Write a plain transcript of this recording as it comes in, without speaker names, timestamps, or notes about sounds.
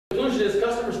conclusion is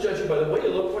customers judge you by the way you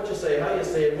look, what you say, how you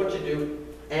say it, what you do,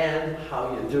 and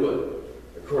how you do it,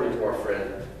 according to our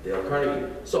friend Dale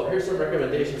Carnegie. So here's some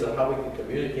recommendations on how we can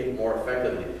communicate more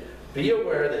effectively. Be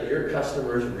aware that your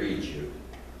customers read you.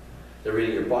 They're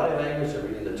reading your body language, they're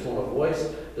reading the tone of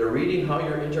voice, they're reading how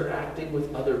you're interacting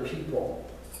with other people.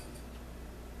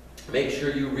 Make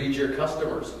sure you read your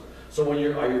customers. So are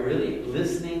you really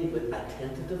listening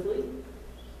attentively?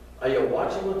 Are you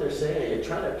watching what they're saying? Are you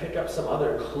trying to pick up some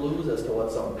other clues as to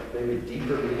what some maybe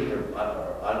deeper meaning or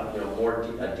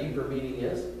a deeper meaning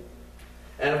is?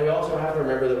 And we also have to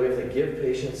remember that we have to give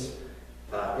patients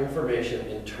information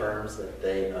in terms that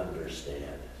they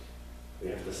understand. We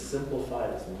have to simplify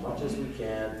it as much as we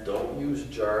can. Don't use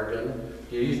jargon.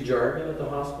 Do you use jargon at the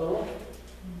hospital?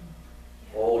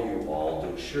 Oh, you all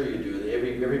do. Sure you do.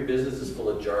 Every business is full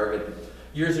of jargon.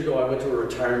 Years ago, I went to a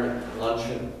retirement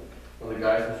luncheon. One of the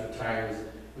guys was retiring.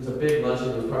 It was a big luncheon.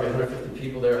 There was probably 150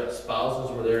 people there.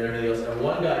 Spouses were there and everything else. And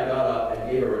one guy got up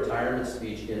and gave a retirement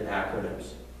speech in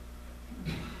acronyms.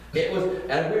 It was,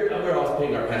 and we were all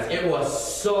peeing our pants. It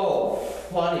was so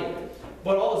funny.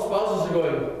 But all the spouses are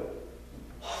going,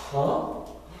 huh?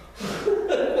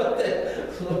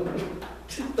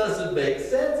 It doesn't make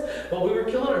sense. But we were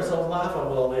killing ourselves laughing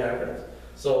with all the acronyms.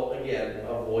 So again,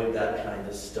 avoid that kind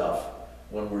of stuff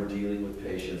when we're dealing with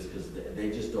patients because they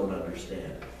just don't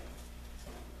understand.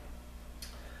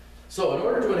 So in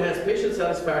order to enhance patient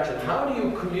satisfaction, how do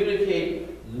you communicate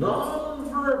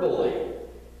non-verbally?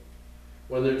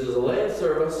 When there's a delay in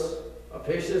service, a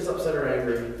patient is upset or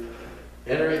angry,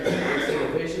 entering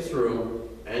the patient's room,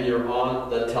 and you're on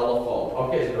the telephone.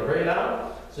 Okay, so right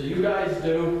now, so you guys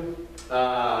do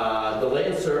delay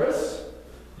in service.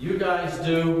 You guys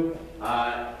do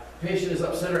patient is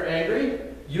upset or angry.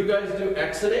 You guys do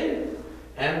exiting,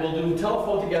 and we'll do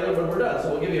telephone together when we're done.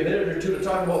 So we'll give you a minute or two to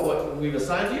talk about what we've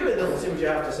assigned to you, and then we'll see what you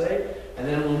have to say, and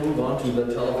then we'll move on to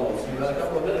the telephone. So you've got a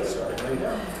couple of minutes starting right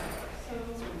now.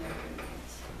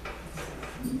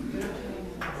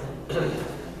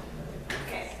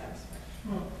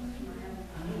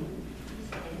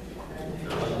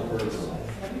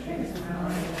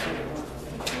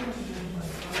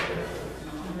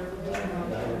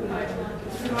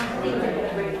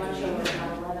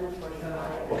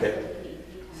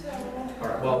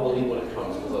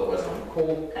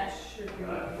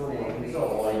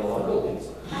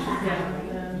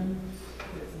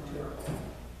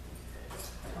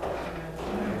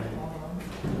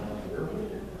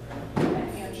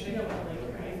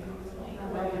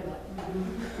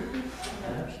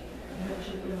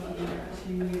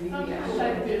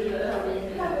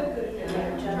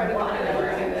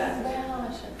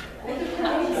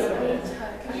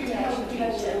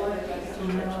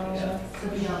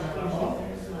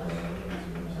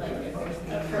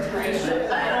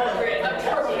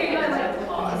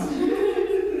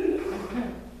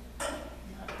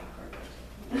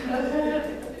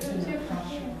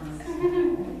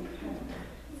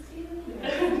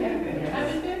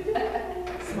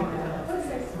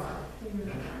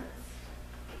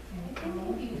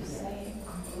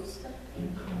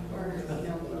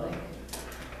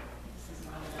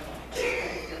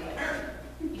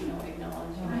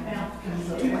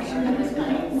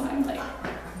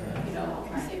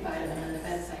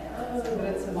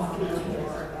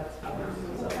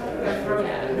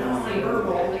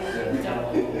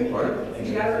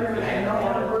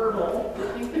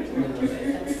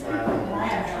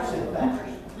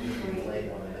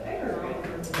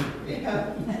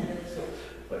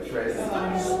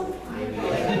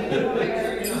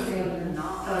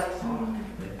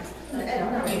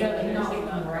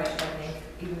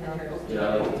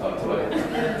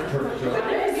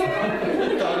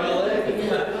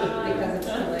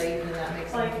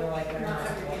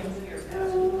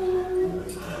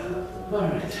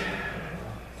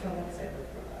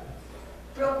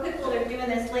 Real quick, while they're doing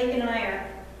this, Lake and I are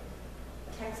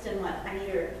texting what I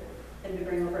need them to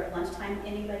bring over at lunchtime.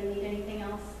 Anybody need anything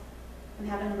else? I'm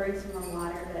having them bring some more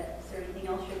water, but is there anything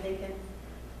else you're thinking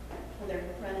while they're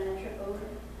running a trip over?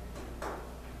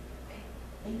 Okay,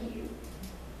 thank you.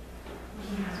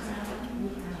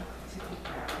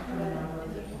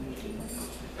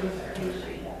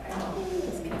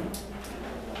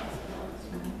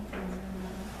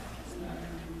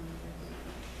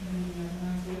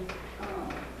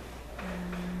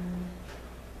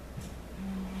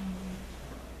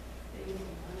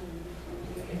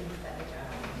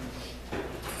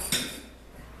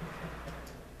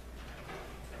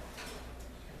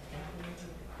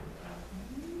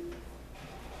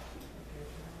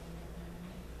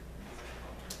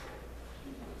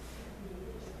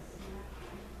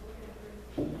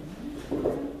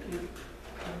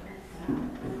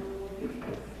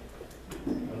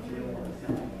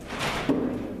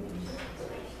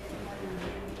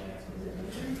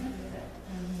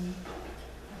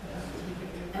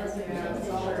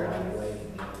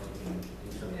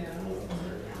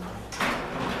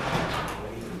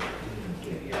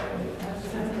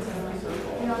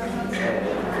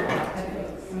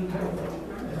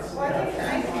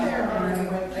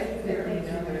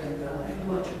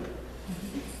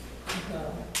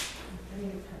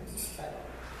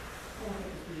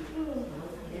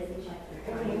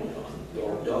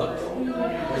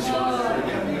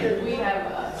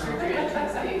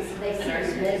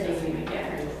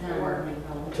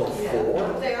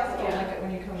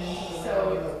 come into the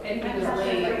So, and he was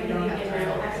late, you don't have to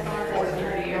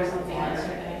 4:30 or something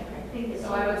yesterday. I think it's. So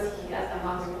I was at the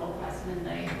hospital past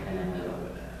midnight and then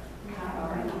the half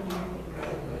hour.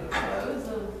 So it was a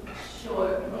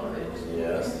short moment.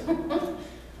 Yes.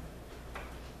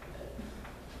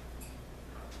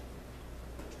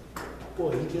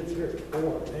 Boy, he gets here at 4,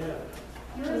 man.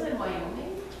 He lives in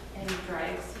Wyoming and he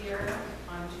drives here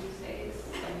on Tuesdays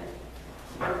and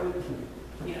the road,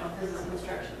 you know, this is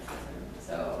construction season.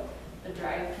 So the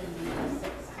drive can be 6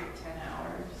 to 10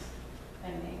 hours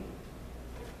pending.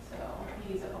 So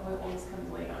he's always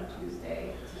comes late on Tuesday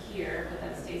to here, but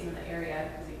then stays in the area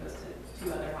because he goes to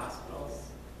 2 other hospitals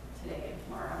today and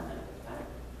tomorrow and then back.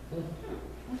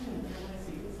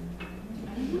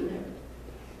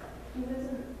 He lives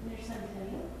near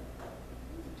Centennial.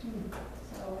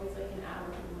 So he's like an hour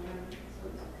from there, so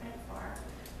it's kind of far.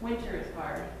 Winter is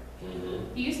hard.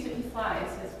 He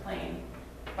flies his plane,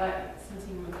 but since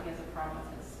he moved, he has a problem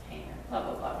with his hanger. Blah,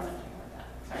 blah, blah, we're not talking about that,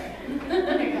 sorry.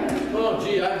 Oh,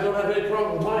 gee, I don't have any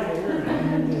problem with my hair.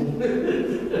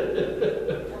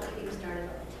 Well, he started on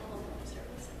the telephone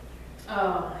service. Oh.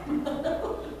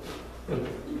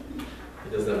 He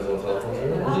doesn't have his own telephone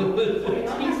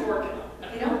service? He's working.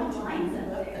 They don't have lines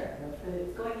up there.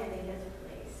 It's going into his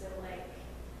place, so like,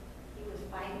 he was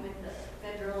fighting with the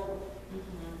federal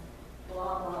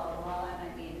blah, blah, blah, and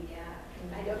I mean, yeah.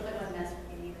 I don't want to mess with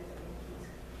him either.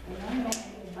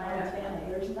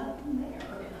 There's nothing there.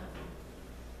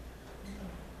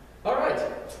 All right,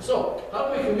 so how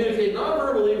do we communicate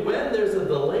non-verbally when there's a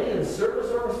delay in service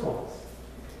or response?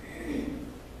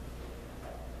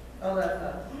 Oh, that's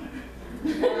us.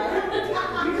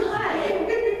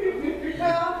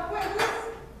 Well,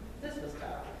 this was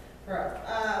tough for us.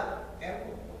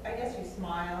 I guess you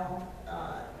smile.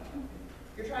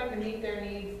 You're trying to meet their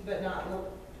needs, but not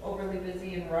look overly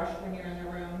busy and rushed when you're in the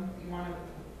room. You want to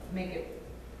make it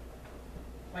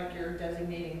like you're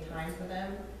designating time for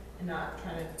them and not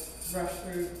trying to rush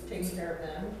through taking care of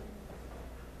them.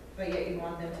 But yet you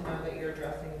want them to know that you're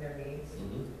addressing their needs.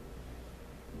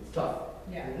 It's tough.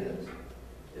 Yeah. It is.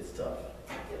 It's tough.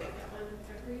 I feel like that one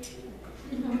preparation.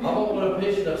 How about when a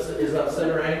patient is upset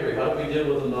or angry? How do we deal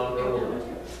with a non-verbal?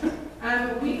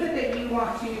 We put that you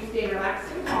want to stay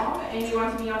relaxed and calm, and you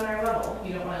want to be on their level.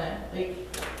 You don't want to, like,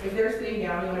 if they're sitting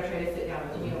down, you want to try to sit down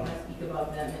with them. You don't want to speak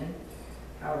above them and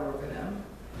power over them.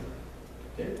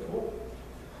 Okay, cool.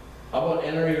 How about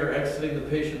entering or exiting the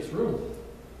patient's room?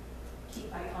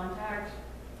 Keep eye contact,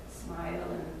 smile,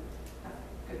 and have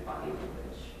good body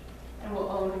language. And we'll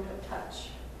own good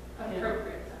touch.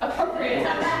 Appropriate. Appropriate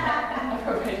touch.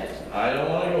 Appropriate touch. I don't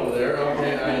want to go there.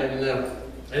 Okay,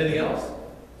 anything else?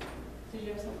 Did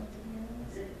you have something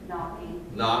to Is it knocking?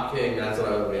 Knocking, that's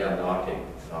what I was, yeah, knocking.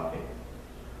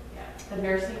 Yeah. The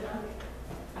nursing knock.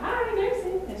 Hi,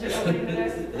 nursing. It's just opening the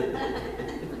nursing.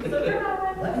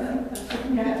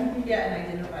 Yeah, and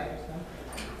identify yourself.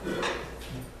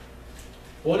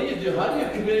 What do you do? How do you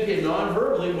communicate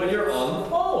non-verbally when you're on the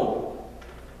phone?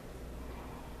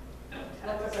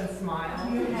 Look up and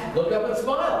smile. Look up and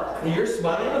smile. When you're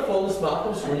smiling on the phone, the smile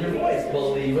comes through your voice,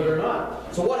 believe it or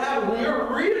not. So what happens when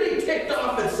you're really ticked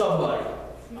off at somebody?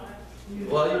 Smile.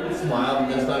 Well, you can smile,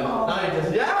 but this time, now you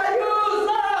just, yeah, you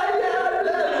smile.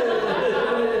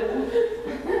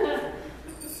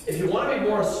 If you want to be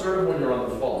more assertive when you're on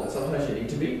the phone, and sometimes you need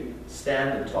to be, stand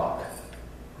and talk.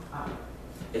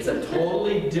 It's a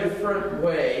totally different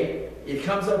way. It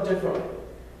comes out differently.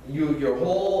 Your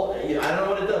whole, I don't know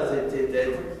what it does.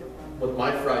 With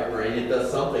my fried brain, it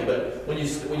does something. But when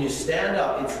you stand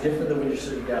up, it's different than when you're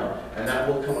sitting down, and that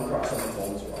will come across on the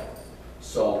phone as well.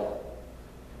 So,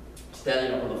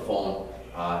 standing up on the phone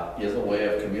is a way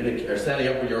of communicating. Or standing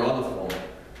up when you're on the phone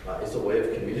is a way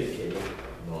of communicating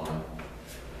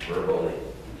non-verbally.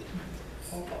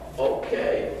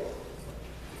 Okay.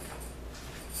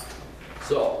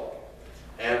 So,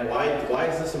 and why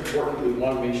is this important? We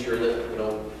want to make sure that,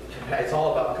 it's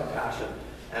all about compassion.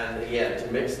 And again,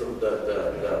 to mix the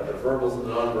verbals and the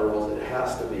non-verbals, it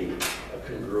has to be a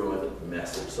congruent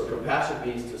message. So compassion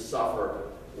means to suffer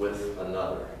with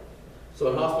another. So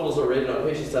when hospitals are rated on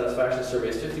patient satisfaction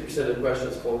surveys, 50% of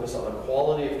questions focus on the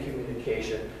quality of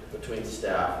communication between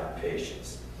staff and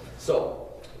patients. So,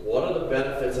 what are the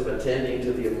benefits of attending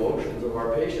to the emotions of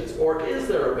our patients? Or is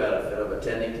there a benefit of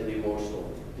attending to the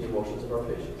emotions of our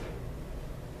patients?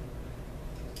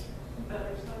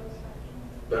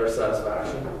 Better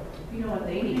satisfaction. You know what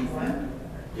they need more.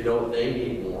 You know what they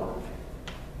need more.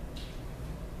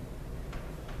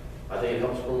 I think it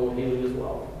helps promote healing as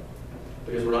well.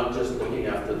 Because we're not just looking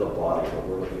after the body, but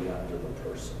we're looking after the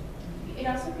person. It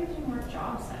also gives you more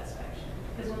job satisfaction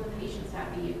because when the patient's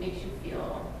happy, it makes you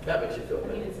feel That makes you feel I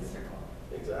mean, good. it's a circle.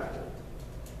 Exactly.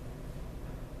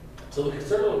 So the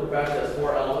circle of compassion has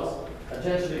 4 elements: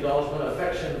 attention, acknowledgement,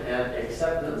 affection, and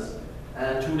acceptance.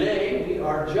 And today we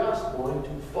are just going to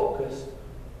focus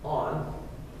on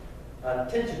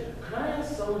attention. Can I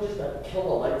ask someone just to kill the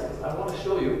lights? Because I want to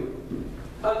show you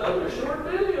another short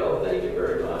video. Thank you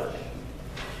very much.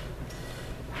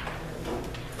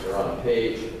 We're on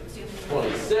page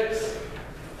 26.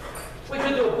 We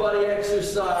could do a buddy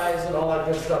exercise and all that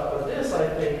good stuff, but this, I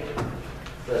think,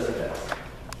 does it best.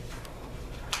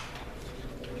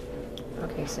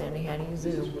 Okay, Sandy, how do you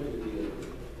zoom?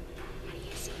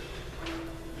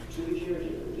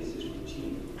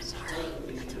 Sorry,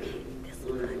 this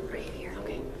one right here.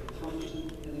 Okay.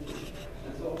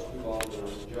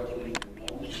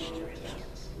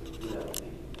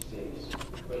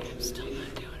 I'm still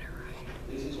not doing it right.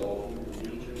 This is all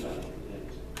human nature, like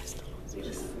I still don't see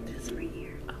this right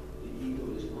here. Oh, the ego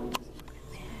is one.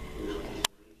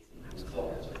 It's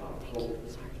thoughts about hope,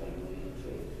 family, and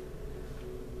faith.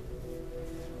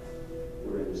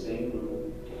 We're in the same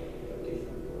room, but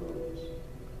different worlds.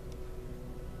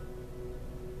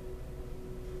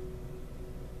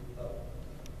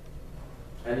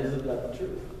 And isn't that the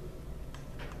truth?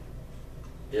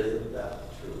 Isn't that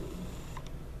the truth?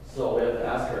 So we have to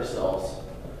ask ourselves,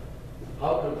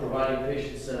 how can providing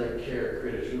patient-centered care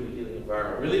create a truly healing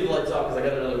environment? We leave the lights off because I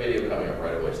got another video coming up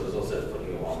right away, so there's no sense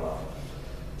putting them on off.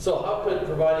 So how could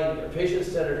providing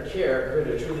patient-centered care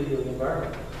create a truly healing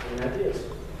environment? Any ideas?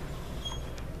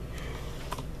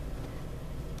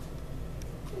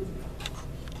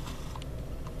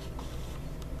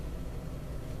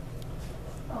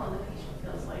 Oh, and the patient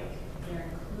feels like they're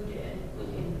included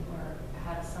in, or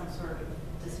have some sort of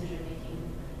decision-making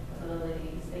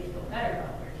abilities. They feel better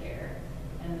about their care.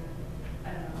 And I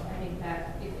don't know, I think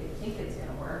that if they think it's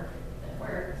gonna work, it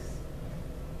works.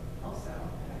 Also, I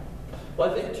don't know. Well,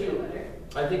 I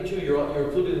think too, you're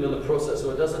including them in the process,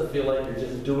 so it doesn't feel like you're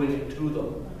just doing it to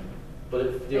them. But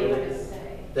if, They have a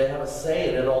say. they have a say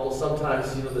in it, although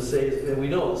sometimes, the say is, and we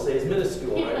know the say is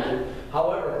minuscule, right? Yeah.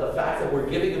 However, the fact that we're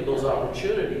giving them those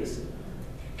opportunities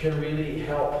can really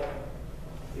help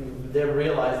them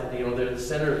realize that, they're the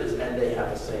center of this and they have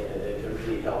a say in it. It can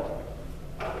really help.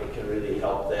 It can really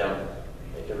help them.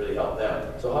 It can really help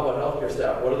them. So how about healthcare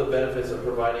staff? What are the benefits of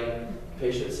providing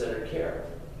patient-centered care?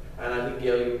 And I think,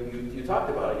 Gail, you talked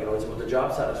about it, it's with the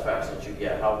job satisfaction that you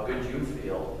get, how good you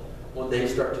feel when they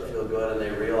start to feel good and they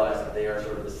realize that they are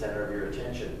sort of the center of your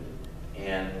attention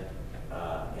and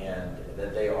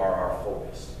that they are our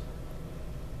focus.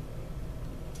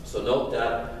 So note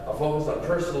that a focus on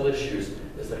personal issues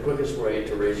is the quickest way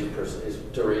to raise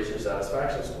your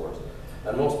satisfaction scores.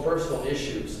 And most personal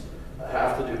issues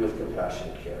have to do with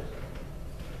compassionate care.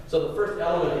 So the first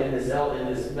element in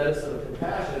this medicine of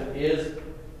compassion is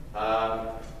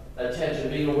attention,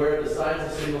 being aware of the signs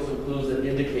and signals and clues that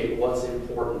indicate what's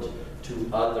important to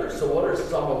others. So what are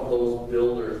some of those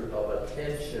builders of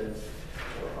attention?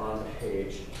 We're on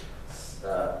page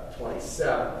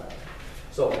 27.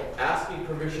 So asking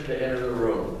permission to enter the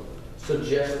room,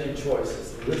 suggesting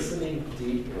choices, listening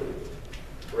deeply,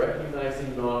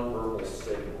 recognizing nonverbal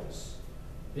signals,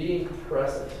 being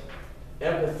present,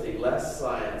 empathy, less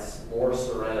science, more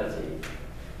serenity,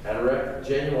 and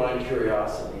genuine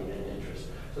curiosity and interest.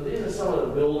 So these are some of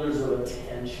the builders of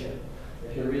attention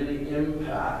that can really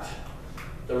impact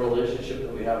the relationship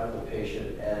that we have with the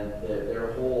patient and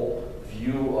their whole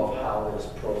view of how this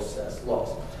process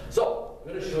looks. So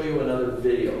I'm going to show you another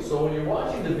video. So when you're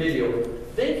watching the video,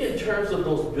 think in terms of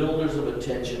those builders of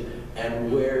attention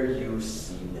and where you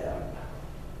see them.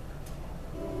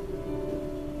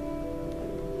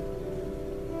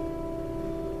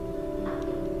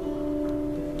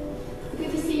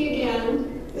 Good to see you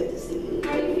again. Good to see you.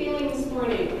 How are you feeling this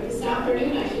morning, or this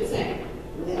afternoon, I should say?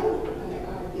 Well,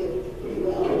 I feel pretty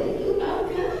well, thank you. Oh,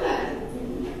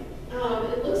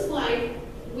 good. It looks like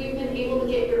we've been able to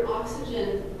get your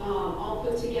oxygen all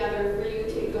put together for you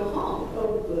to go home.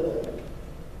 Oh, good.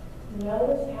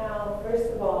 Notice how,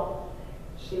 first of all,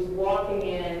 she's walking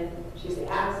in, she's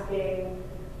asking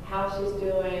how she's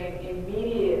doing,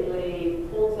 immediately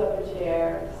pulls up a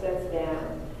chair, sits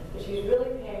down, but she's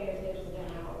really paying attention to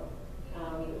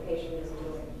how the patient is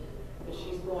doing. But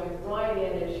she's going right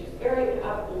in and she's very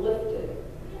uplifted,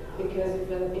 because if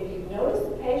you notice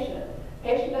the patient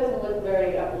doesn't look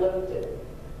very uplifted.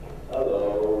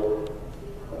 Hello.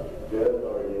 Good,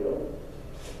 how are you?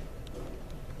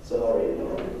 So how are you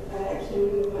doing? I actually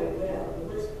do quite well.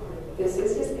 This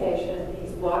is his patient,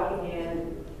 he's walking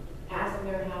in, asking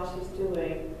her how she's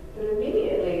doing, but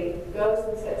immediately goes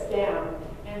and sits down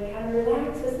and kind of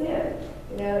relaxes in.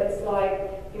 It's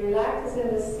like he relaxes in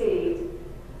the seat,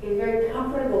 he's very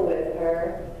comfortable with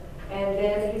her, and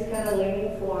then he's kind of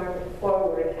leaning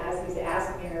forward as he's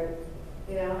asking her,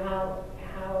 you know,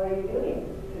 how are you doing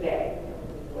today?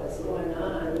 What's going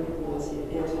on?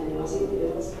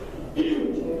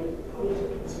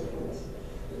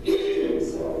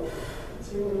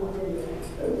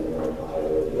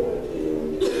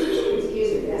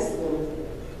 Excuse me, that's the one.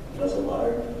 Doesn't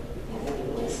matter.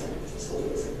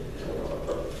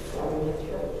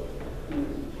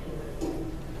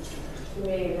 To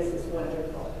me, this is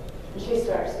wonderful. And she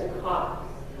starts to cough.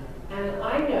 And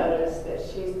I notice that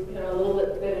she's, you know, a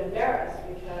little bit embarrassed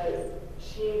because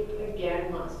she,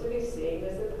 again, wants to be seen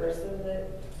as a person that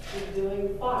she's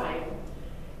doing fine.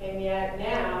 And yet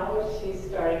now she's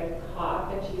starting to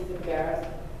cough and she's embarrassed.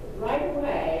 Right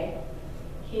away,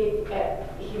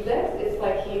 it's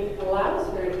like he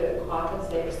allows her to cough and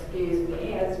say, excuse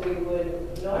me, as we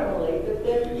would normally. But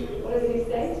then, what does he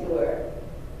say to her?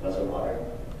 Doesn't matter.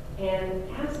 And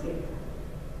asking her.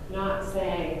 Not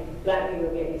saying, let me go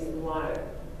get you some water.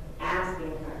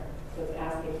 Asking her. So it's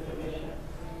asking permission.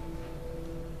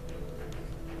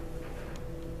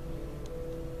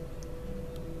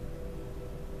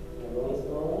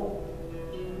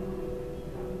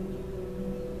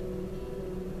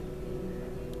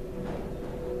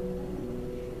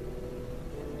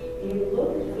 You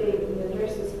look at the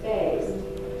nurse's face,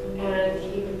 and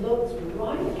he looks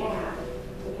right at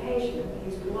the patient.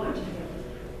 He's watching him.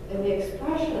 And the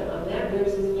expression on that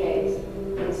nurse's face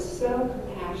is so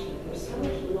compassionate. There's so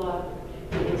much love.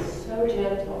 He is so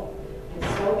gentle and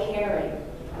so caring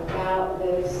about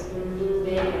this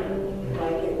man,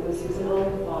 like it was his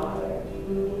own father.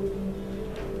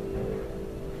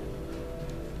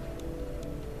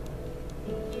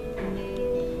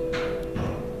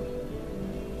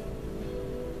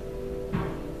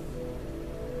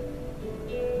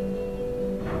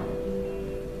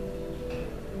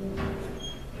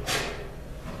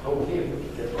 Okay, we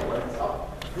can get the lights up.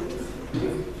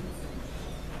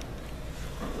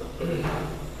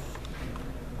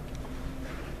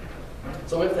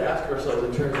 So we have to ask ourselves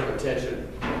in terms of attention,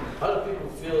 how do people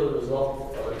feel as a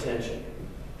result of attention?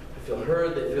 They feel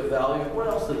heard, they feel valued. What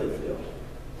else do they feel?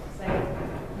 Safe.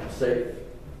 Safe.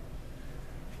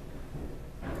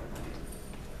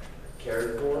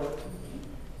 Cared for.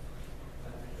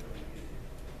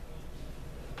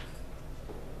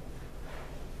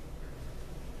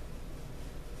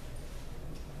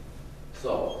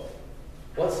 So,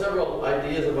 what several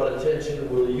ideas about attention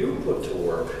will you put to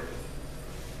work?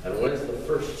 And when's the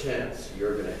first chance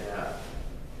you're going to have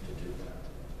to do that?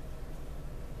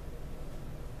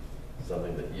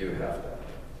 Something that you have to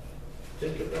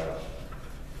think about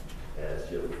as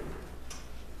you.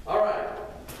 All right.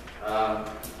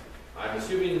 I'm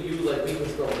assuming you, like me, can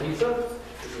spell pizza.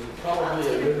 This is probably a I'm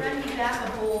good. going to bring you back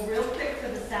a bowl real quick for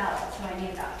the salad, so I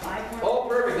need about 5 more. Oh,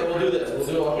 perfect. Then we'll do this. We'll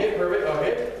do, okay, perfect,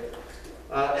 okay.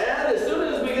 And as soon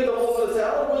as we get the bowl for the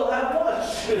salad, we'll have lunch.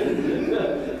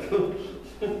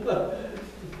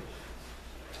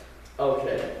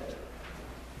 Okay.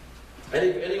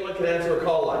 Anyone can answer a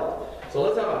call line. So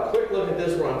let's have a quick look at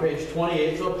this. We're on page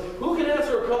 28. So who can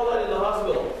answer a call line in the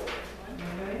hospital?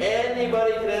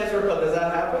 Anybody can answer a call. Does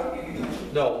that happen?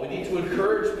 No. We need to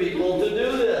encourage people to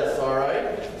do this, all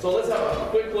right? So let's have a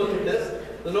quick look at this.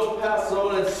 The Notepad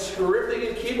zone and scripting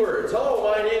and keywords. Hello,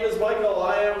 my name is Michael.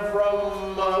 I am from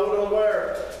who knows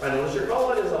where. I notice your call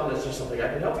line is on. Is there something I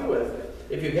can help you with?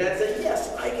 If you can't say,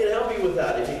 yes, I can help you with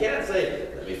that. If you can't say,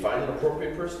 let me find an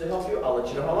appropriate person to help you, I'll let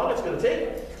you know how long it's going to take.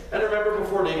 And remember,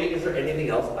 before leaving, is there anything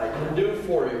else I can do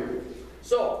for you?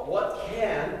 So, what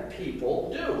can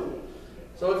people do?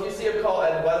 So if you see a call,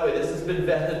 and by the way, this has been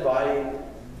vetted by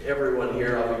everyone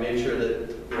here. I'll make sure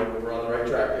that we're on the right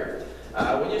track here.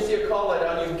 When you see a call light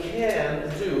on, you can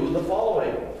do the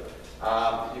following.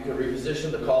 You can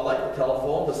reposition the call light, the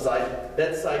telephone, the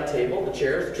bedside table, the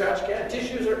chairs, the trash can,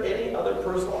 tissues, or any other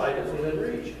personal items within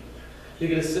reach. You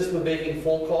can assist with making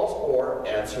phone calls or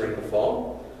answering the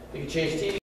phone. You can change TV